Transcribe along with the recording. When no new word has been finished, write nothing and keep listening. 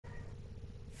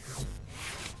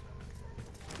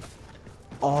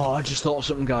Oh, I just thought of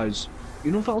something, guys.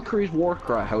 You know Valkyrie's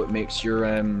Warcry, how it makes your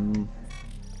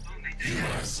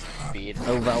Speed.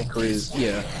 how Valkyrie's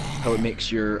how it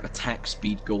makes your attack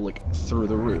speed go like through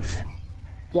the roof.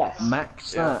 Yes.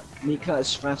 Max that, make that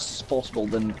as fast as possible,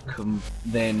 then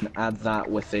add that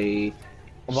with a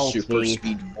Volt super speed.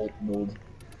 speed volt mode.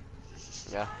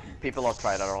 Yeah, people have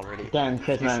tried that already. Then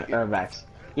Christmas Urbex.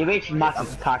 You reach max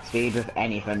attack speed with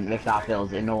anything with that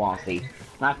build in all honesty.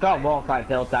 And I've got a Warcry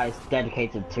build that is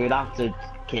dedicated to that to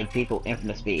give people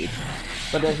infinite speed.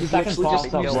 But there's a second part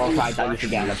of Warcry that you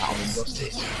forget about.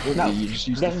 No, there's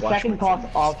a second part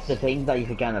of the thing that you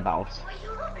forget about.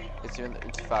 It's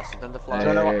faster than the fly.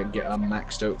 Get a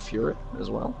maxed out Fury as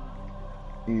well.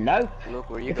 No. Look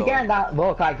where you If go. you get that,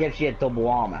 Warcry gives you a double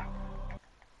armor.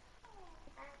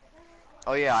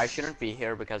 Oh yeah, I shouldn't be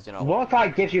here because you know. Warcry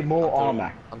gives you more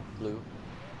armor. I'm blue.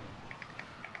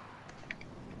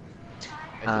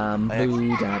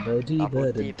 Blue Darth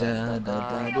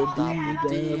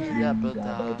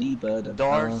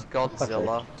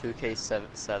Godzilla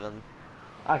 2K7.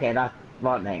 Okay, that's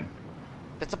what name?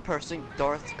 That's a person,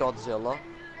 Darth Godzilla.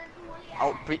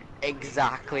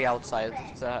 Exactly outside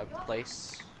the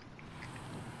place.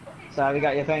 So we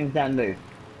got your thing, then move.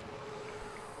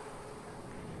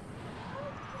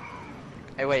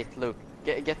 Hey wait, Luke.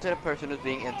 Get to the person who's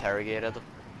being interrogated.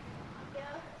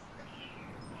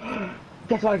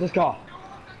 Guess what I just got?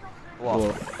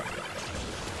 What?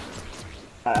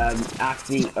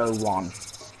 Acti 01.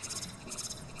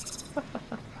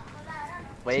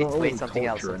 Wait, something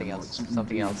else.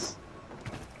 Something else.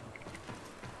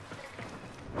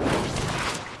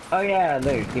 Oh yeah,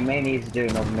 Luke, you may need to do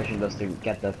another mission just to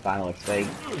get the final XP.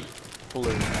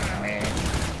 Flute, man.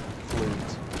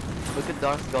 Flute. Look at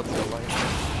Darth Godzilla.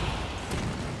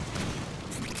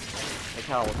 Like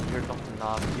how you're not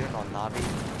Navi. You're not Navi.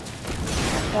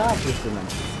 Ah, just a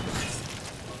minute.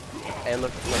 Hey,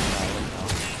 look now.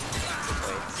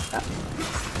 Wait.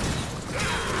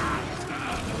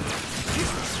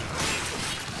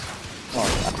 Oh,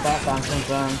 a fast answer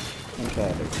zone.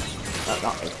 Okay.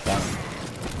 Not this zone.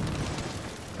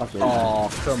 Oh,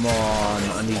 come on.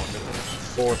 I need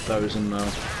 4,000 now. I'm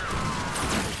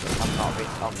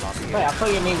Navi. Wait, I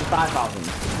thought you needed 5,000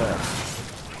 first.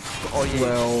 Oh yeah.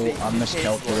 Well, I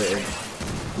miscalculated.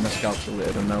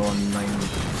 I'm now on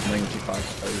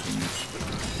 95,000.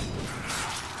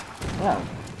 Yeah.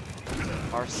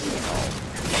 Arsenal.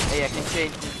 Hey, I can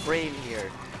change the frame here.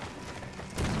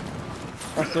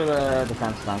 Let's do the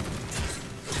defense then.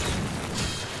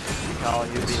 Now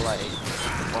you'll be like,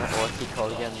 what's he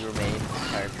called again? Your main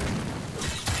character.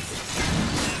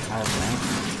 I don't know.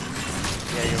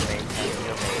 Yeah, your main.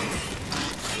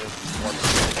 What's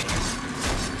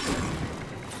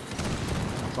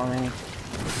That's what I mean.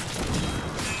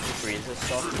 freeze and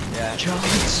stuff. Yeah. John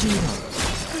Cena.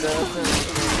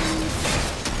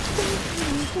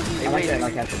 Hey, I like wait, it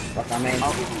like I should. That's what I mean.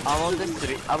 I'm on the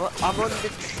three. I'm on the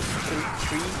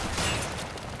tree.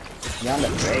 You're on the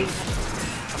tree.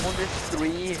 I'm on the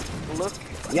tree. Look.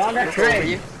 You're on the Look tree. over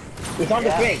you. It's on Yeah.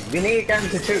 the tree. We need them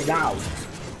to 2 now.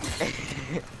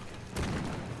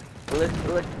 Look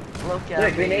at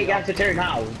Look, we me. need them to 2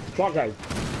 now. Pronto.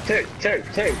 2.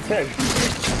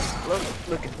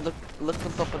 Look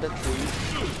on top of the tree.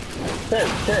 2.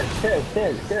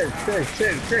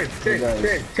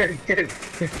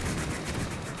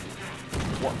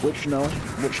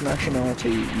 Which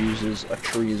nationality uses a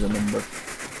tree as a number?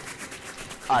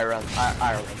 Ireland.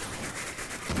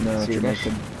 No, Swedish.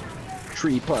 Jamaican.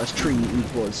 3 plus 3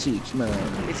 equals 6, man.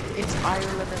 It's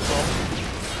Ireland as well.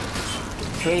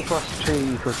 3 plus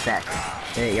 3 equals 6.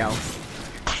 There you go.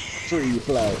 3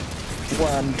 plus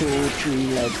 1, 2,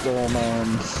 3, let's go, man.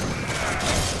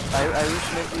 I wish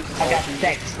maybe I got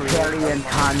 6 trillion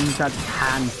tons of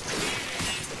pants.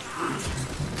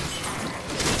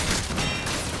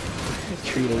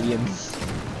 Trillion.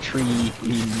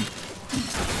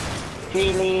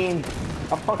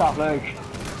 Oh, fuck off, Luke.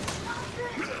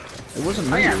 It wasn't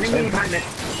Oh me. yeah, it was ring him. kind of.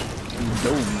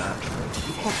 Dome that.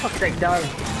 For fuck's sake, don't.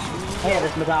 Oh yeah,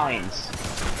 there's medallions.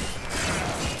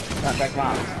 That's like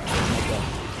that.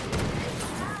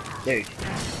 Dude.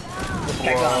 Just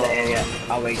check around the area.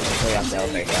 I'll wait until you have the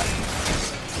elevator.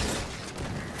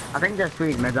 I think there's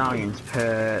 3 medallions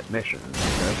per mission.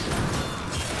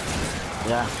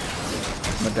 Yeah.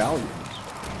 Medallions.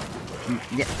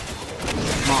 Yeah.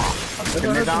 Mark. The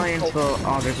medallions for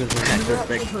August is a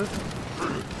statistic.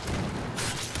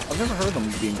 I've never heard them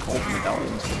being called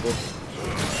medallions before.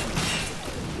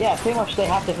 Yeah, pretty much they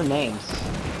have different names.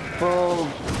 For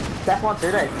Step 1 2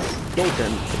 it's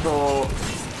Gaten. For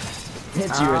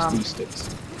It's USB sticks.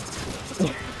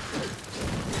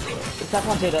 Step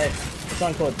 1 2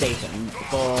 something called Dayton.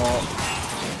 For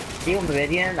Steel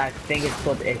Meridian, I think it's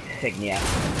called Insignia.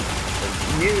 The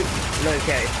new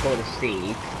logo is called a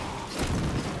Seed.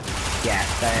 Yes,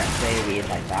 they read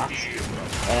like that.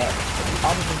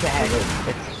 Opposite the head,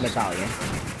 it's Medallion.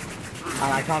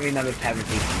 And I can't remember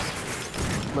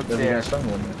Paradises. Look Did you there. guys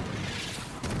find one yet?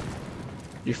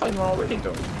 You find one already,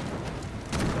 though?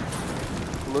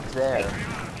 Look there.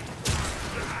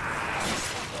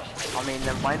 I mean,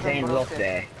 the mine Saying look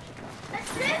there.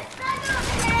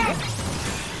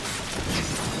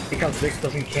 Because Rick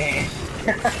doesn't care.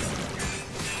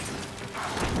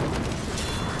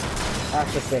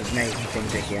 That's just an amazing thing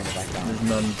Vicky in the background. There's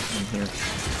none in here.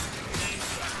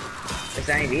 Is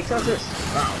there any resources?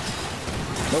 Wow.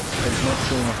 Nope, it's not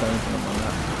showing up anything on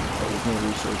that. There's no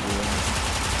resources around.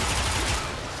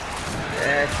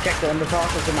 Check the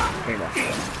underpass of the map, pretty much.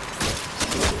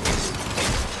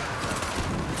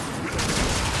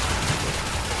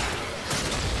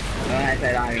 When I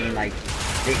said, I mean, like,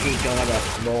 they keep going up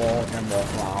more and more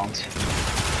around.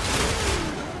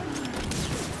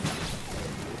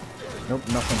 Nope,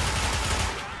 nothing.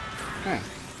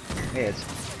 Weird.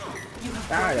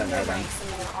 I don't know then.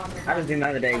 I just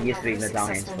remember there used to be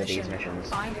medallions for these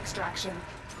missions.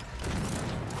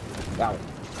 Well,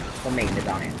 for me,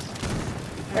 medallions.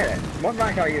 Wait a minute, what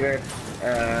rank are you with?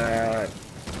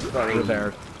 Sorry.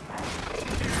 Revered.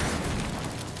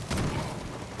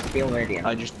 Steel Meridian.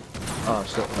 I just... Oh,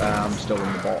 I'm still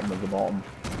in the bottom of the bottom.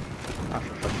 Oh,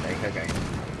 for fuck's sake, okay.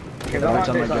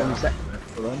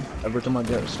 Every time I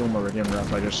get a Steel Meridian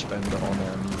rep, I just spend it on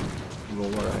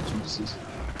roller items.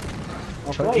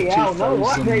 Oh, bloody hell, no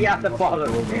wonder you have to follow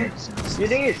them. You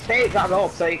need to save that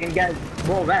up so you can get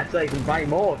more reps so you can buy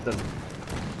more of them.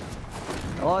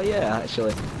 Oh yeah,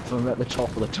 actually. If I'm at the top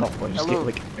of the top, I just Hello.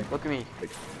 get like... Look at me.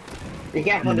 You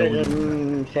get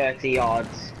 130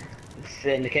 odds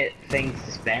syndicate things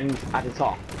to spend at the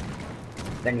top.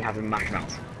 Then you have them max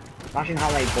out. Imagine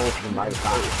how many balls you can buy with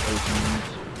that.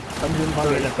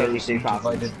 132,000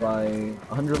 divided by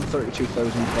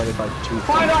 132,000 divided by 2.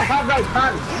 Why do I have no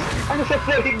pants? I'm just a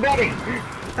floating body.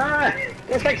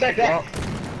 Let's fix that.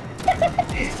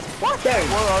 What the?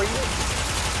 Where are you?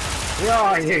 Where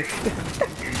are you?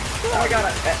 I got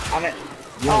it. I'm it.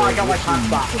 Oh, I got my pants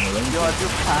back. You have your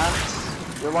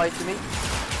pants? You lied to me?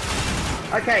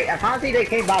 Okay, apparently they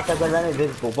came back as they're then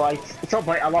invisible, but at some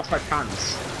point I lost my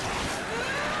pants.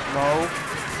 No.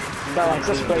 So I'm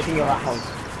just breaking your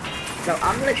ass. No,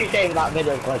 I'm literally saying that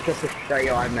video clip just to show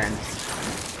you what I meant.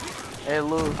 Hey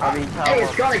Luke, I mean Cal. Hey,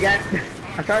 it's gone again!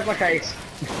 I tried my face.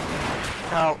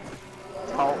 Cal.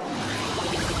 Cal.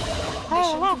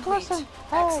 Hey, look, listen!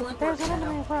 Hey, there's an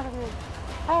enemy in front of you!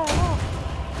 Hey, look!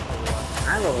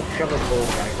 I will shove a ball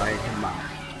right in your mouth.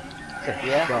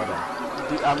 Yeah?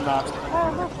 Dude, I'm not. Hey,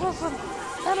 look, listen!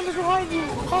 Enemy behind you!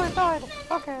 Oh, he died!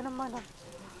 Okay, never mind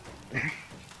then.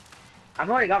 I've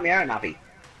already got my iron nappy.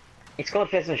 It's called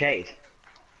Fist and Shade.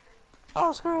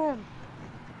 Oh, screw him!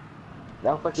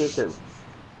 They'll fuck you too.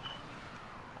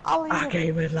 I'll eat I him!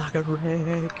 came in like a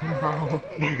wrecking ball.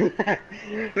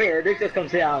 Here, this just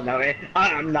comes down now, eh?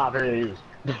 I am not very.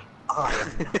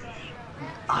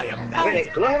 I am not.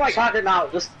 Look at my content now,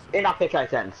 just in that picture I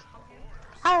sent.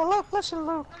 Hey, look, listen,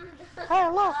 Luke! Hey,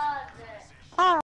 look! Hey!